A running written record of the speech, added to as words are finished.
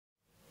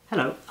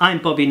I'm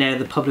Bobby Nair,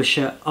 the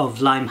publisher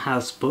of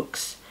Limehouse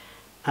books.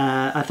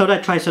 I thought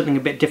I'd try something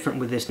a bit different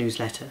with this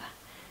newsletter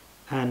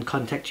and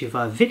contact you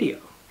via video.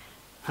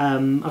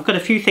 I've got a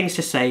few things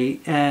to say.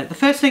 The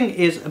first thing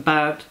is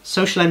about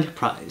social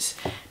enterprise.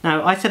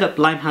 Now, I set up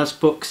Limehouse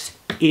books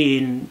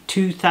in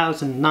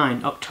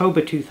 2009,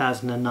 October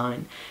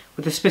 2009,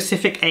 with a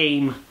specific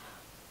aim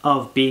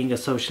of being a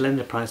social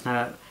enterprise.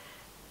 Now,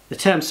 the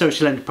term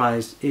social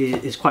enterprise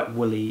is quite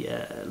woolly,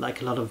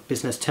 like a lot of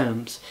business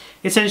terms.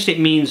 Essentially,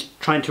 it means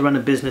trying to run a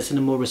business in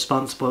a more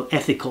responsible,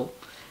 ethical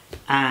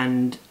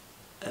and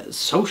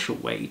social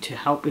way to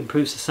help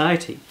improve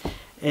society,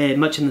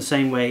 much in the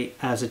same way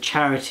as a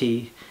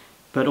charity,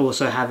 but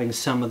also having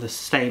some of the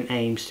same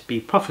aims to be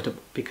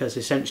profitable, because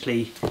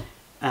essentially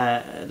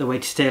the way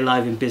to stay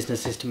alive in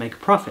business is to make a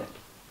profit.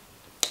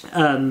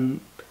 Now,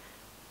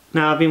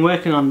 I've been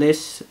working on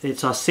this.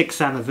 It's our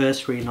 6th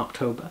anniversary in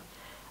October.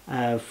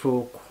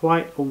 For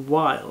quite a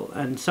while,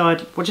 and so I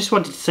just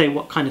wanted to say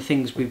what kind of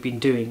things we've been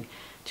doing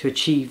to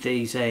achieve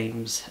these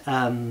aims,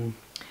 and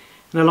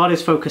a lot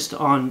is focused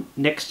on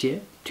next year,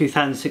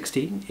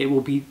 2016. It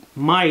will be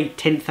my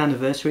 10th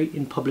anniversary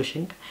in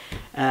publishing,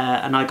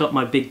 and I got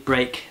my big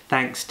break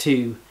thanks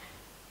to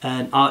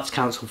an Arts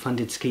Council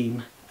funded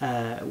scheme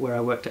where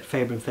I worked at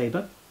Faber and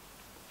Faber.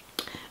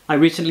 I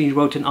recently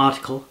wrote an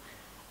article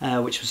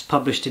which was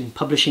published in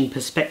Publishing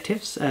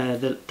Perspectives.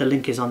 The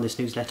link is on this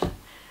newsletter.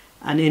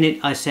 And in it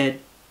I said,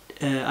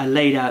 I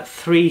laid out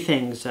 3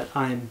 things that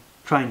I'm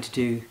trying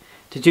to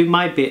do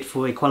my bit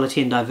for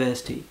equality and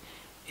diversity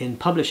in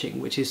publishing,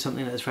 which is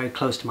something that's very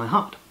close to my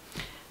heart.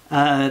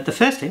 The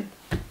first thing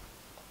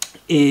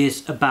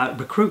is about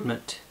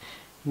recruitment.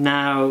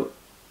 Now,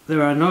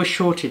 there are no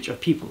shortage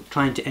of people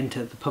trying to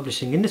enter the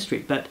publishing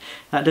industry, but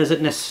that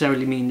doesn't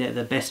necessarily mean they're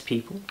the best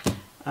people,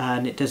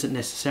 and it doesn't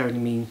necessarily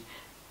mean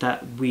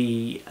that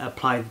we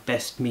apply the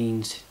best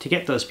means to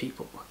get those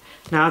people.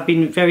 Now, I've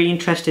been very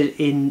interested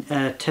in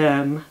a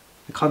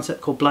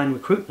concept called blind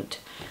recruitment,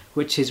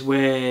 which is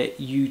where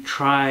you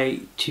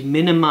try to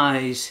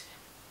minimize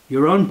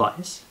your own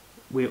bias.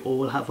 We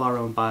all have our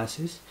own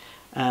biases,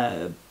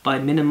 by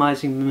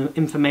minimizing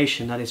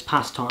information that is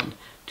passed on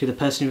to the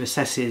person who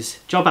assesses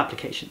job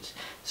applications.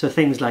 So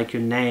things like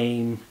your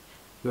name,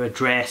 your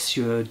address,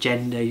 your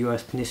gender, your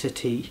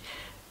ethnicity,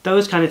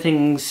 those kind of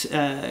things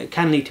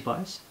can lead to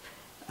bias.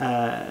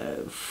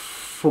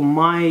 For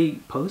my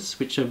posts,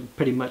 which are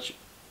pretty much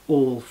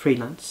all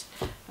freelance,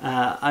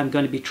 I'm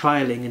going to be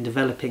trialling and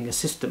developing a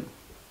system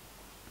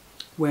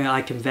where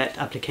I can vet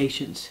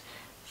applications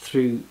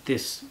through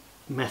this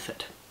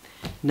method.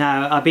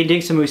 Now, I've been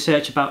doing some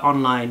research about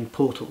online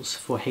portals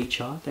for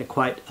HR. There are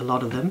quite a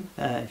lot of them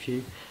if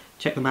you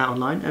check them out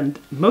online, and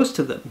most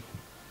of them,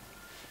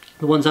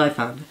 the ones I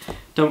found,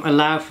 don't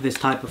allow for this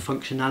type of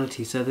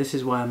functionality, so this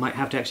is why I might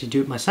have to actually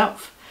do it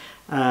myself,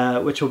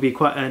 which will be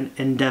quite an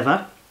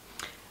endeavour.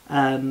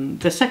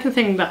 The second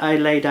thing that I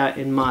laid out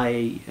in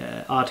my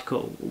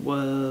article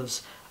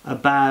was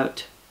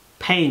about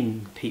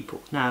paying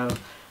people. Now,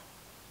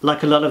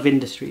 like a lot of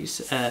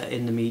industries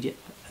in the media,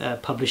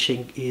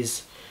 publishing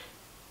is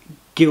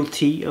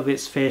guilty of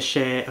its fair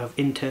share of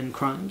intern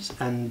crimes,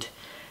 and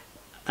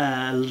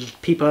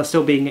people are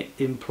still being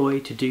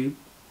employed to do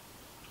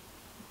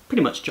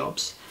pretty much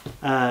jobs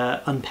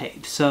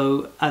unpaid.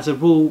 So as a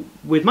rule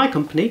with my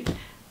company,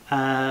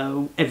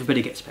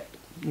 everybody gets paid.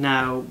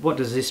 Now, what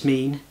does this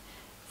mean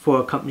for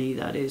a company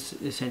that is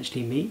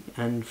essentially me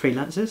and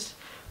freelancers?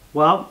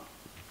 Well,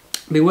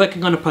 I'll be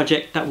working on a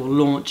project that will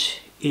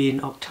launch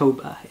in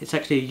October. It's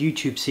actually a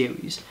YouTube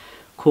series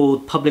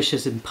called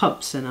Publishers in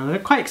Pubs, and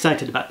I'm quite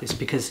excited about this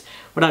because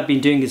what I've been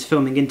doing is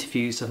filming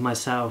interviews of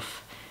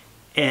myself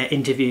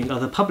interviewing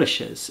other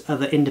publishers,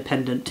 other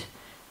independent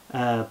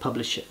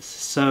publishers.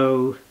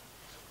 So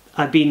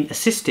I've been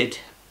assisted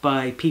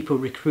by people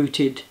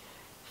recruited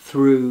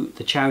through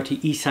the charity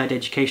Eastside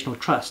Educational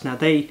Trust. Now,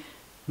 they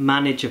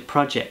manage a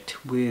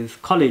project with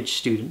college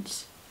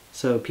students,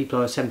 so people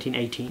who are 17,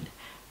 18,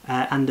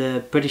 and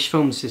the British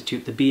Film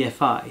Institute, the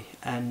BFI,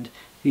 and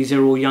these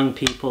are all young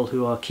people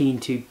who are keen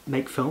to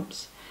make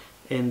films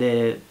in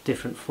their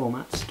different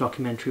formats,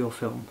 documentary or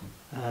film,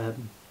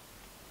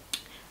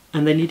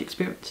 and they need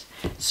experience.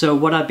 So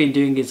what I've been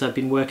doing is I've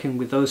been working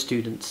with those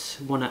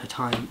students one at a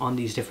time on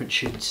these different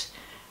shoots,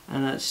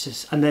 and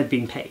and they're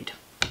being paid.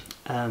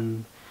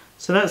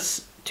 So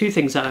that's 2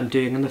 things that I'm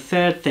doing, and the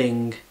third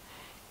thing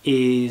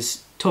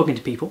is talking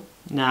to people.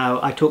 Now,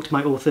 I talk to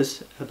my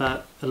authors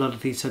about a lot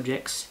of these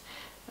subjects,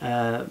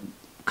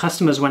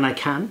 customers when I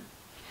can,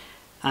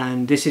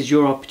 and this is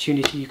your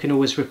opportunity. You can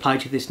always reply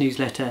to this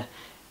newsletter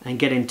and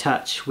get in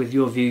touch with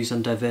your views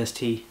on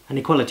diversity and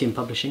equality in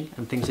publishing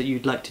and things that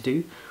you'd like to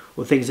do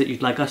or things that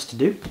you'd like us to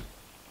do.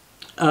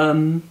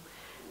 And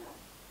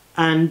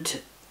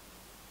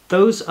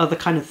those are the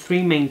kind of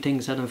 3 main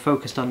things that I'm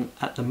focused on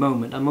at the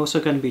moment. I'm also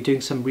going to be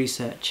doing some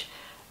research.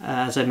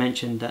 As I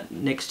mentioned, that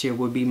next year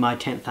will be my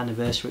 10th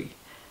anniversary,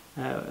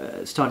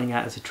 starting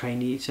out as a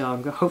trainee. So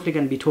I'm hopefully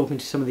going to be talking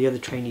to some of the other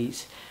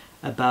trainees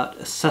about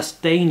a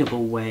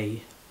sustainable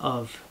way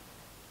of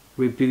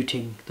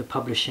rebooting the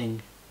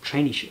publishing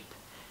traineeship,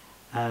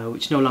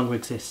 which no longer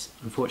exists,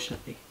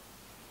 unfortunately.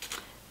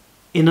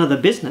 In other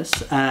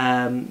business,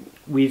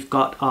 we've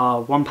got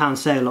our £1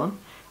 sale on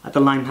at the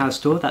Limehouse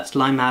store. That's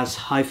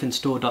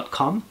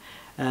limehouse-store.com.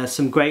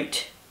 Some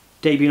great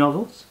debut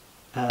novels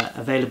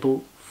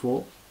available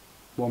for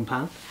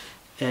 £1,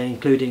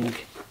 including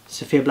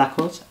Sophia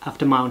Blackwell's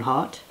After My Own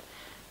Heart,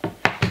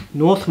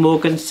 North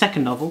Morgan's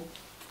second novel,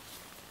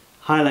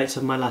 Highlights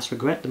of My Last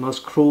Regret, the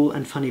most cruel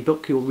and funny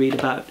book you'll read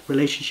about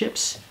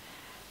relationships,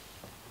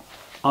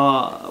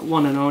 our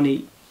one and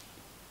only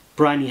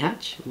Briny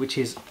Hatch, which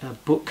is a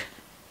book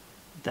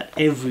that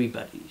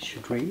everybody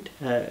should read,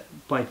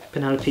 by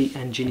Penelope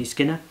and Ginny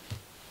Skinner.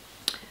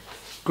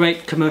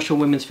 Great commercial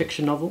women's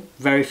fiction novel,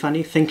 very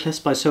funny, Thinkless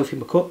by Sophie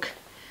McCook.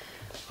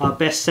 Our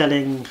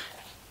best-selling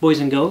Boys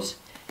and Girls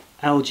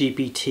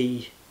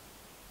LGBT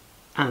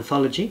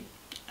anthology,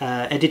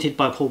 edited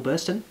by Paul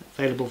Burston,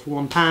 available for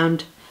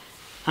 £1.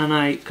 And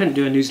I couldn't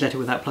do a newsletter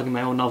without plugging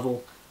my own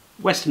novel,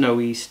 West and No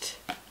East.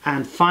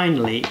 And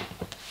finally,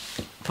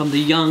 from the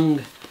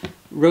young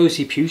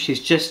Rosie Pugh,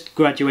 she's just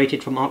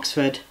graduated from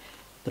Oxford,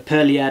 The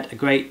Pearliad, a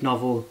great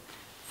novel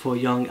for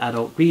young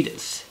adult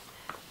readers.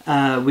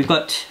 We've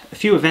got a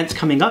few events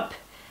coming up.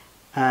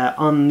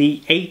 On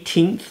the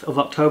 18th of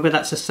October,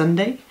 that's a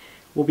Sunday,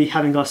 we'll be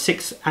having our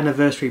 6th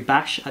anniversary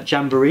bash at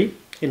Jamboree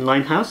in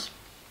Limehouse.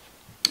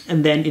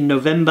 And then in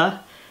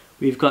November,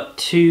 we've got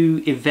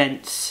 2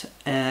 events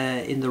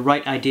in the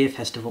Right Idea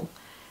Festival.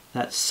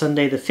 That's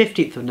Sunday the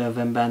 15th of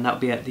November, and that'll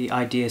be at the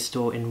Idea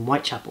Store in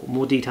Whitechapel.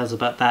 More details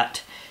about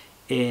that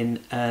in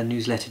a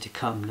newsletter to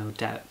come, no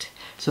doubt.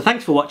 So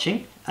thanks for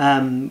watching.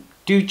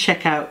 Do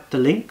check out the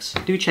links,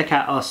 do check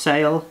out our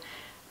sale,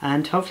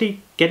 and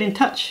hopefully get in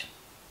touch.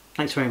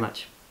 Thanks very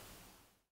much.